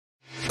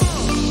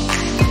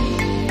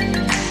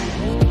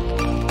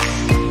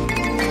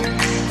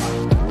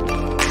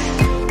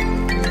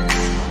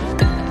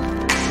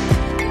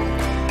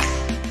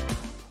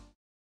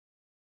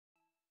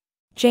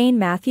Jane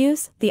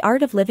Mathews, The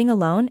Art of Living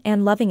Alone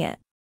and Loving It.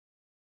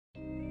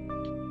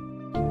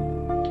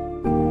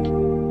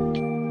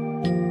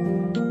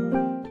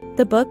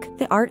 The book,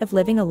 The Art of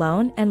Living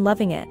Alone and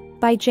Loving It,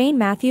 by Jane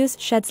Mathews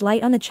sheds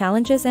light on the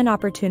challenges and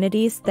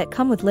opportunities that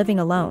come with living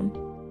alone.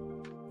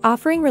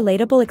 Offering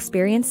relatable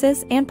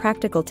experiences and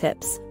practical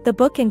tips, the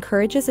book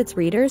encourages its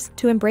readers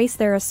to embrace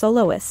their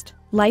soloist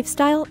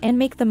lifestyle and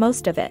make the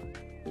most of it.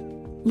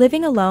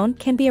 Living alone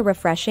can be a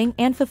refreshing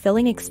and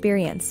fulfilling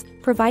experience,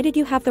 provided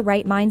you have the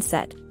right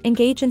mindset,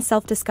 engage in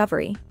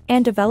self-discovery,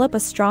 and develop a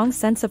strong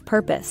sense of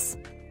purpose.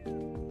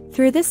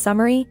 Through this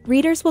summary,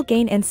 readers will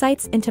gain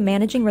insights into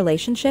managing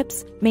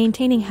relationships,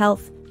 maintaining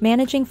health,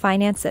 managing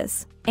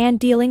finances,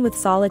 and dealing with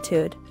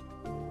solitude.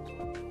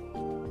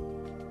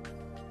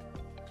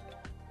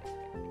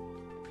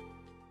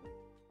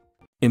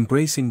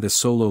 Embracing the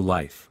solo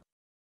life.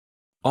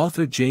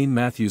 Author Jane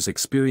Mathews'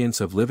 experience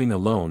of living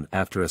alone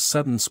after a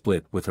sudden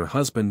split with her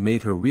husband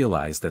made her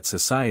realize that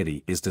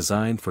society is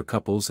designed for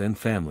couples and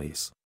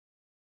families.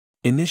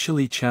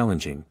 Initially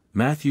challenging,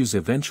 Mathews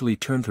eventually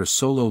turned her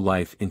solo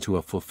life into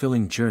a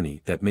fulfilling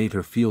journey that made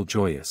her feel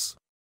joyous.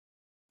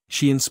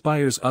 She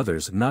inspires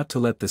others not to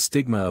let the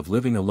stigma of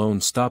living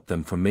alone stop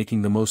them from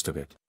making the most of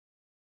it.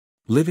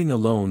 Living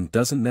alone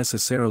doesn't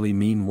necessarily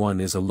mean one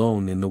is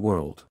alone in the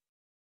world.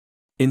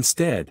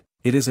 Instead,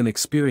 it is an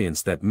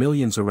experience that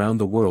millions around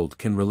the world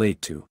can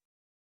relate to.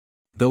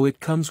 Though it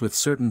comes with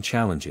certain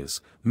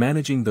challenges,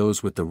 managing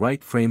those with the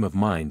right frame of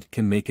mind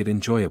can make it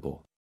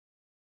enjoyable.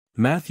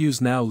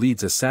 Mathews now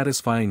leads a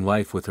satisfying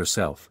life with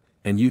herself,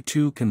 and you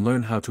too can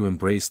learn how to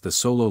embrace the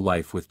solo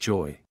life with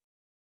joy.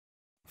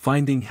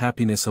 Finding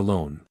happiness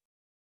alone.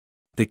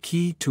 The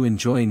key to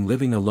enjoying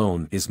living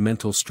alone is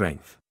mental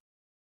strength.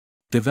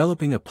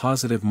 Developing a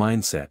positive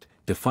mindset,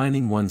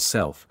 defining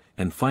oneself,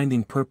 and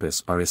finding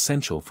purpose are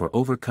essential for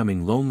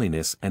overcoming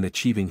loneliness and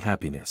achieving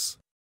happiness.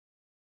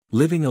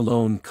 Living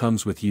alone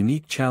comes with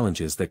unique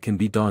challenges that can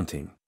be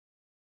daunting.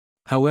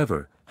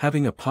 However,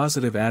 having a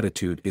positive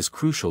attitude is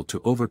crucial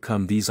to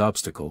overcome these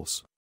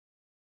obstacles.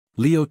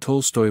 Leo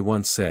Tolstoy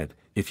once said,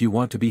 "If you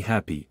want to be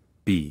happy,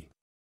 be."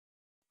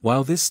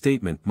 While this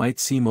statement might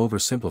seem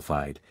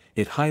oversimplified,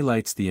 it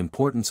highlights the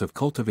importance of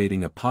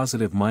cultivating a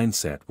positive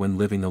mindset when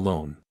living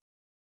alone.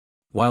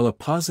 While a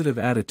positive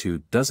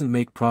attitude doesn't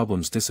make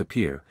problems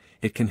disappear,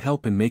 it can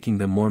help in making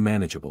them more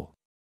manageable.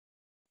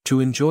 To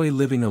enjoy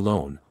living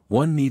alone,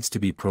 one needs to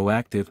be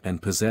proactive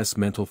and possess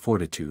mental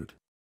fortitude.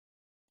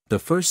 The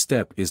first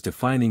step is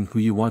defining who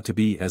you want to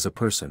be as a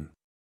person.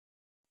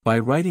 By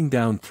writing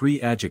down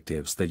 3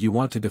 adjectives that you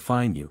want to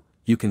define you,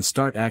 you can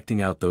start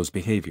acting out those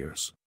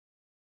behaviors.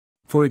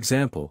 For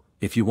example,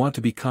 if you want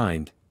to be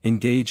kind,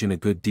 engage in a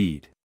good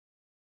deed.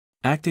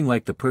 Acting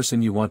like the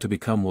person you want to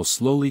become will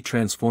slowly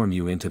transform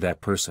you into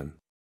that person.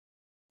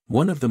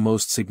 One of the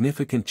most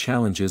significant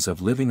challenges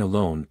of living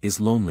alone is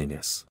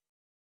loneliness.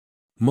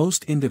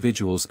 Most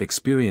individuals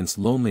experience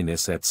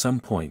loneliness at some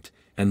point,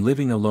 and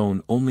living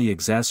alone only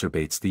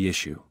exacerbates the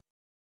issue.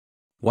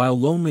 While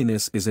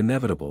loneliness is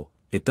inevitable,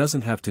 it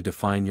doesn't have to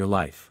define your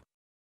life.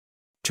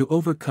 To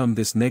overcome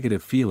this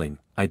negative feeling,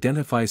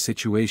 identify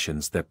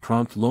situations that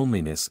prompt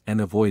loneliness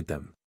and avoid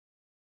them.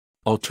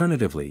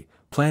 Alternatively,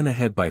 plan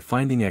ahead by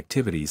finding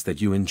activities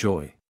that you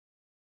enjoy.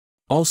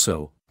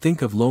 Also,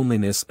 think of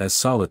loneliness as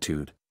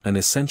solitude, an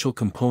essential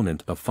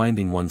component of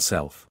finding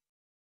oneself.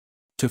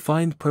 To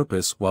find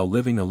purpose while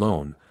living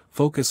alone,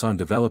 focus on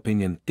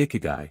developing an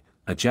ikigai,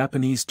 a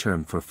Japanese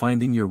term for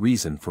finding your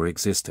reason for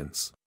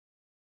existence.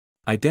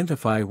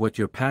 Identify what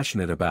you're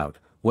passionate about,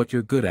 what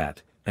you're good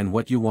at, and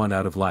what you want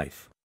out of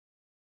life.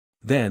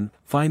 Then,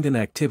 find an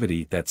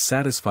activity that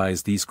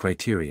satisfies these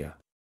criteria.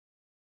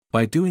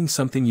 By doing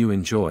something you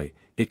enjoy,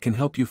 it can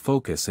help you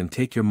focus and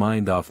take your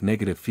mind off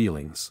negative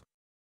feelings.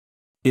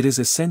 It is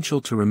essential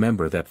to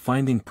remember that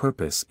finding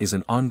purpose is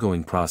an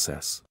ongoing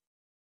process.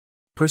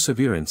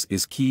 Perseverance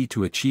is key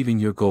to achieving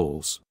your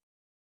goals.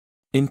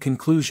 In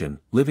conclusion,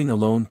 living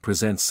alone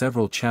presents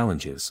several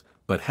challenges,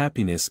 but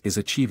happiness is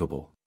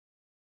achievable.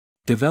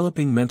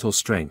 Developing mental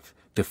strength,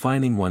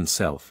 defining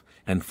oneself,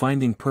 and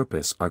finding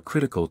purpose are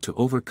critical to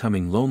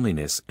overcoming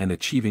loneliness and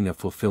achieving a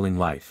fulfilling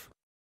life.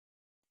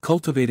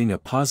 Cultivating a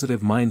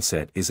positive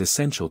mindset is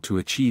essential to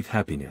achieve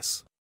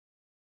happiness.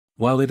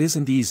 While it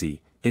isn't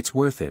easy, it's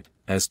worth it,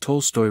 as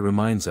Tolstoy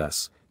reminds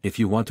us, if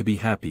you want to be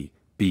happy,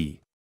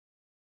 be.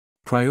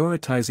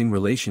 Prioritizing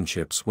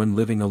relationships when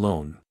living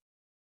alone.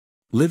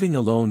 Living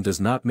alone does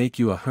not make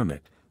you a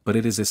hermit, but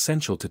it is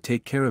essential to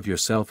take care of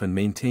yourself and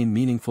maintain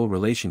meaningful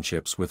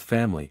relationships with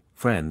family,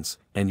 friends,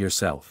 and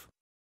yourself.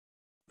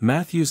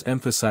 Mathews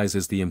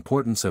emphasizes the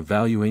importance of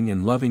valuing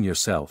and loving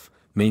yourself,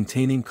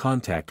 maintaining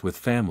contact with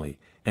family,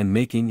 and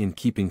making and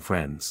keeping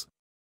friends.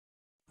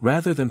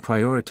 Rather than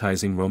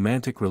prioritizing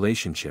romantic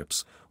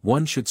relationships,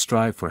 one should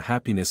strive for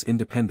happiness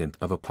independent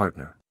of a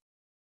partner.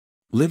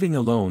 Living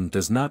alone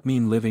does not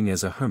mean living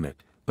as a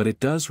hermit, but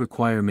it does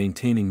require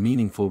maintaining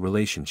meaningful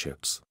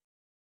relationships.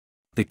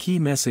 The key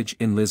message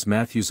in Liz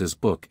Matthews's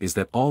book is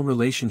that all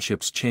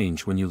relationships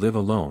change when you live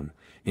alone,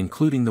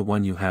 including the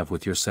one you have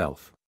with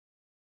yourself.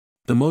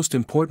 The most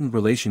important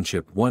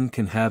relationship one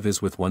can have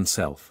is with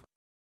oneself.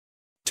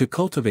 To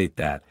cultivate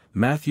that,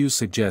 Mathews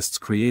suggests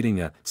creating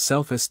a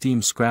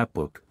self-esteem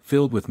scrapbook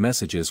filled with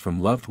messages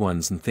from loved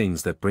ones and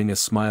things that bring a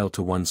smile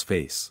to one's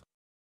face.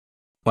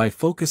 By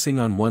focusing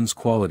on one's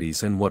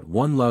qualities and what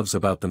one loves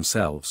about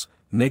themselves,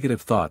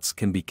 negative thoughts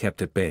can be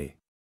kept at bay.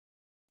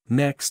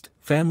 Next,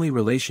 family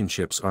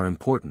relationships are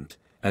important,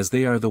 as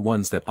they are the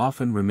ones that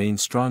often remain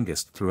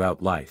strongest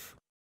throughout life.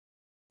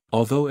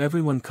 Although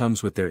everyone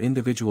comes with their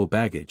individual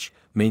baggage,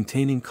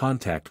 maintaining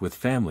contact with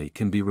family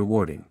can be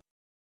rewarding.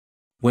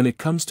 When it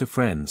comes to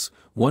friends,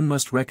 one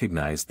must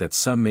recognize that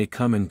some may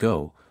come and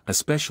go,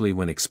 especially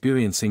when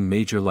experiencing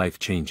major life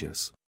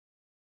changes.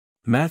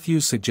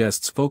 Mathews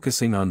suggests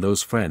focusing on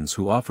those friends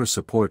who offer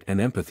support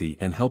and empathy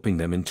and helping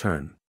them in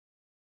turn.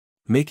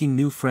 Making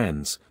new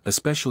friends,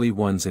 especially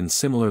ones in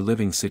similar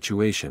living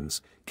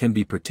situations, can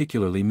be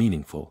particularly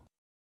meaningful.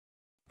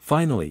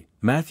 Finally,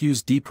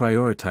 Mathews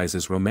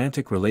deprioritizes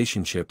romantic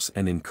relationships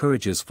and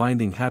encourages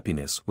finding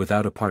happiness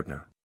without a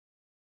partner.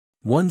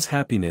 One's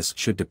happiness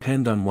should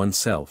depend on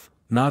oneself,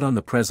 not on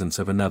the presence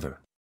of another.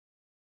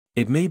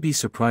 It may be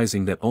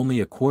surprising that only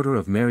a quarter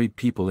of married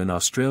people in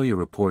Australia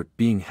report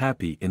being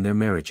happy in their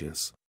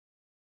marriages.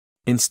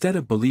 Instead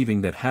of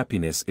believing that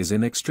happiness is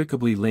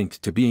inextricably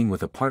linked to being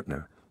with a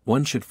partner,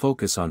 one should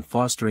focus on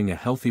fostering a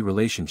healthy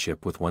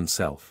relationship with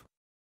oneself.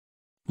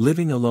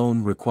 Living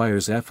alone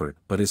requires effort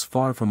but is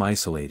far from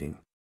isolating.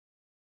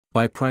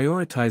 By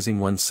prioritizing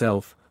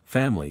oneself,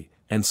 family,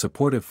 and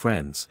supportive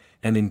friends,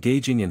 and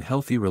engaging in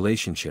healthy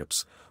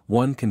relationships,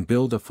 one can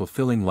build a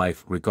fulfilling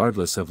life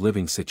regardless of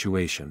living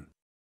situation.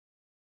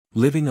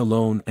 Living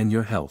alone and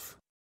your health.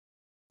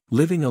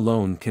 Living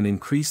alone can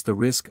increase the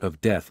risk of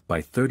death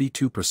by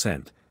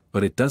 32%,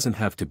 but it doesn't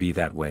have to be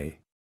that way.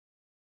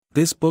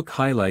 This book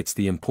highlights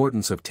the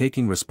importance of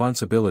taking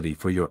responsibility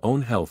for your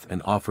own health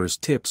and offers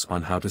tips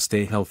on how to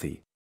stay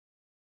healthy.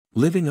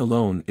 Living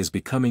alone is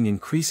becoming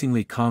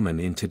increasingly common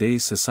in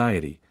today's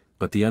society,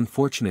 but the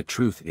unfortunate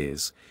truth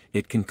is,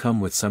 it can come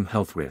with some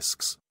health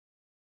risks.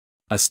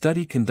 A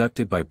study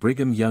conducted by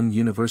Brigham Young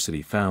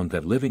University found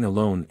that living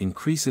alone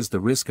increases the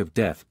risk of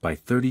death by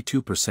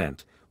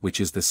 32%, which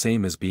is the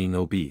same as being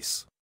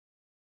obese.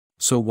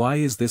 So why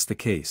is this the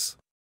case?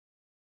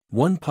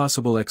 One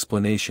possible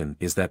explanation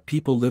is that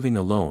people living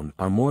alone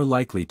are more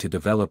likely to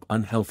develop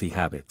unhealthy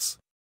habits.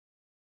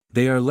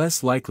 They are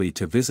less likely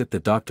to visit the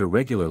doctor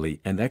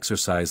regularly and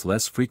exercise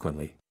less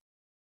frequently.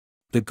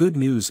 The good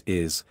news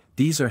is,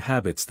 these are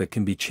habits that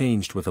can be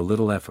changed with a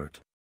little effort.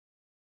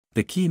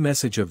 The key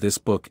message of this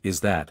book is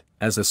that,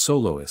 as a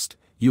soloist,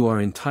 you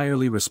are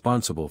entirely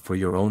responsible for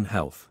your own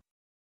health.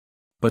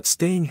 But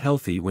staying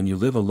healthy when you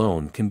live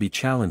alone can be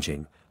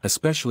challenging,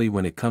 especially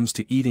when it comes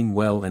to eating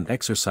well and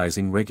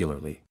exercising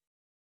regularly.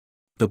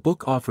 The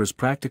book offers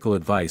practical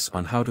advice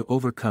on how to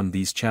overcome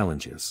these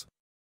challenges.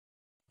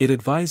 It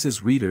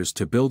advises readers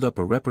to build up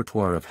a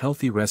repertoire of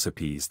healthy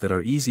recipes that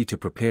are easy to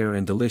prepare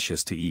and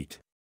delicious to eat.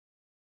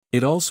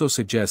 It also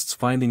suggests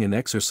finding an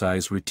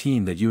exercise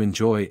routine that you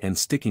enjoy and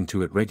sticking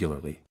to it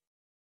regularly.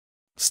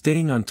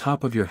 Staying on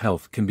top of your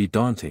health can be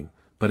daunting,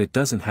 but it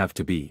doesn't have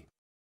to be.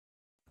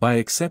 By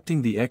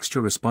accepting the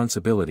extra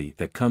responsibility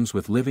that comes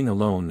with living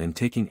alone and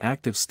taking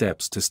active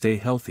steps to stay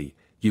healthy,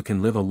 you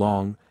can live a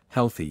long,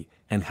 healthy,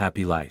 and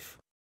happy life.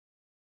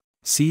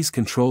 Seize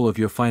control of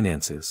your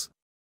finances.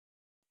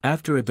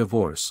 After a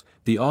divorce,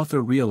 the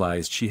author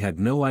realized she had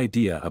no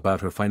idea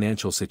about her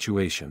financial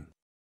situation.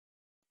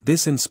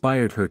 This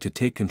inspired her to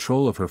take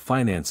control of her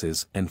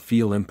finances and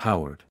feel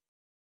empowered.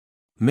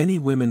 Many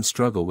women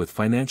struggle with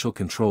financial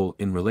control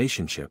in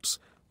relationships,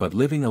 but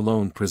living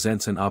alone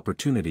presents an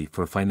opportunity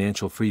for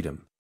financial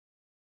freedom.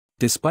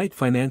 Despite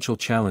financial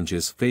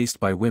challenges faced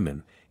by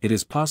women, it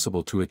is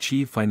possible to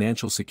achieve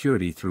financial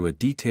security through a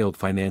detailed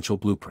financial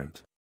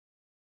blueprint.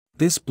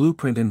 This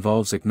blueprint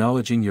involves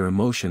acknowledging your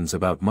emotions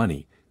about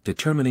money,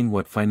 determining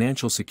what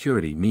financial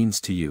security means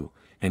to you,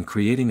 and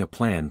creating a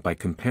plan by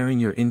comparing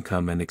your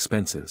income and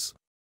expenses.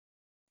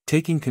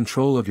 Taking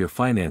control of your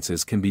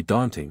finances can be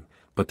daunting,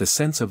 but the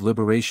sense of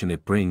liberation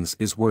it brings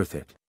is worth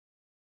it.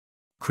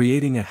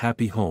 Creating a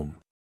happy home.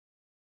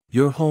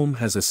 Your home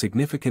has a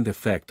significant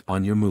effect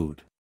on your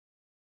mood.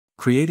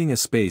 Creating a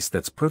space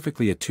that's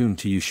perfectly attuned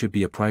to you should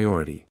be a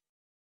priority.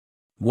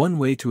 One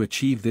way to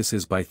achieve this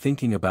is by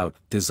thinking about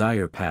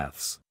desire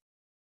paths.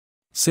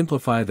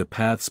 Simplify the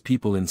paths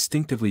people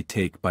instinctively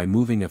take by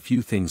moving a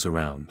few things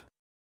around.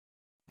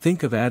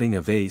 Think of adding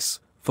a vase,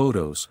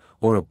 photos,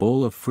 or a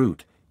bowl of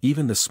fruit.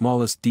 Even the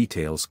smallest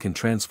details can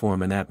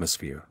transform an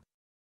atmosphere.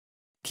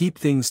 Keep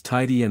things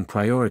tidy and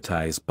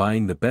prioritize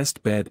buying the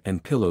best bed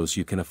and pillows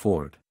you can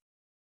afford.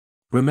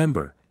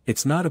 Remember,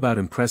 it's not about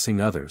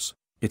impressing others,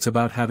 it's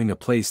about having a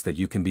place that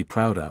you can be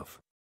proud of.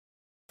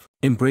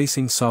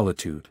 Embracing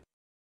solitude.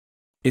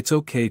 It's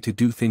okay to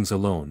do things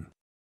alone.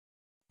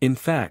 In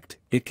fact,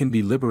 it can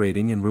be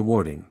liberating and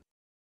rewarding.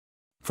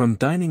 From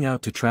dining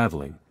out to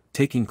traveling,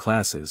 taking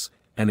classes,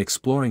 and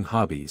exploring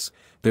hobbies,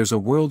 there's a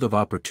world of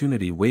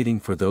opportunity waiting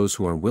for those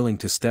who are willing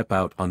to step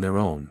out on their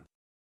own.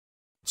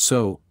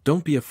 So,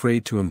 don't be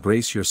afraid to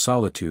embrace your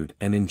solitude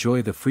and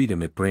enjoy the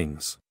freedom it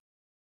brings.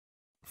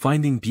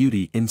 Finding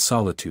beauty in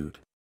solitude.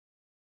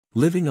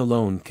 Living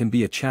alone can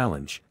be a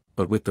challenge,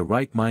 but with the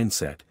right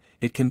mindset,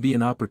 it can be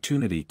an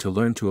opportunity to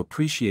learn to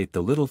appreciate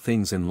the little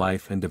things in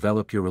life and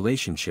develop your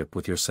relationship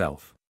with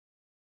yourself.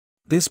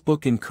 This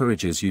book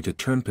encourages you to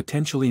turn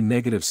potentially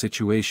negative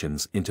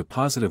situations into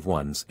positive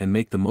ones and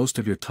make the most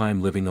of your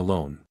time living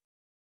alone.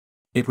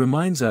 It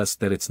reminds us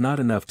that it's not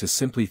enough to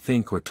simply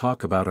think or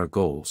talk about our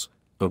goals,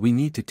 but we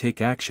need to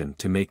take action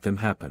to make them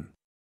happen.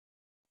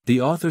 The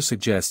author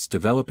suggests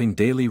developing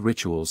daily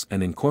rituals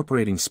and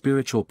incorporating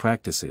spiritual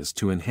practices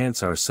to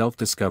enhance our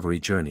self-discovery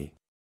journey.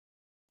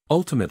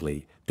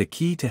 Ultimately, the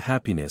key to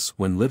happiness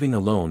when living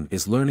alone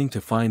is learning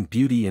to find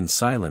beauty in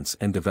silence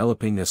and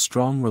developing a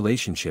strong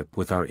relationship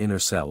with our inner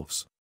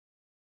selves.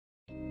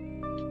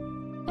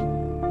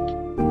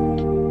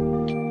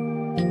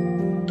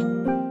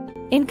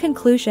 In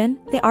conclusion,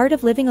 The Art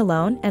of Living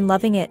Alone and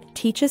Loving It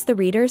teaches the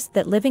readers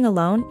that living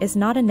alone is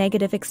not a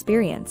negative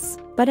experience,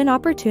 but an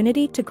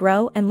opportunity to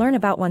grow and learn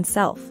about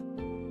oneself.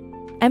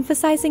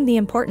 Emphasizing the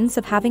importance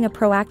of having a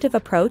proactive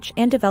approach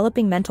and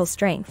developing mental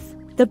strength,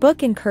 the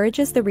book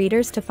encourages the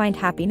readers to find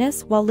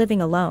happiness while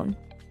living alone.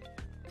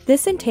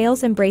 This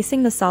entails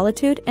embracing the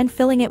solitude and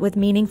filling it with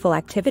meaningful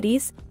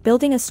activities,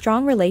 building a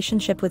strong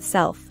relationship with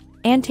self,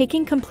 and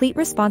taking complete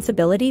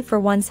responsibility for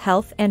one's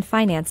health and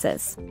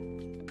finances.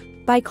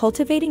 By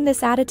cultivating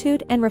this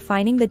attitude and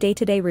refining the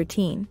day-to-day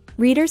routine,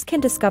 readers can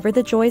discover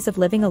the joys of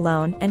living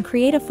alone and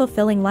create a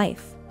fulfilling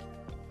life.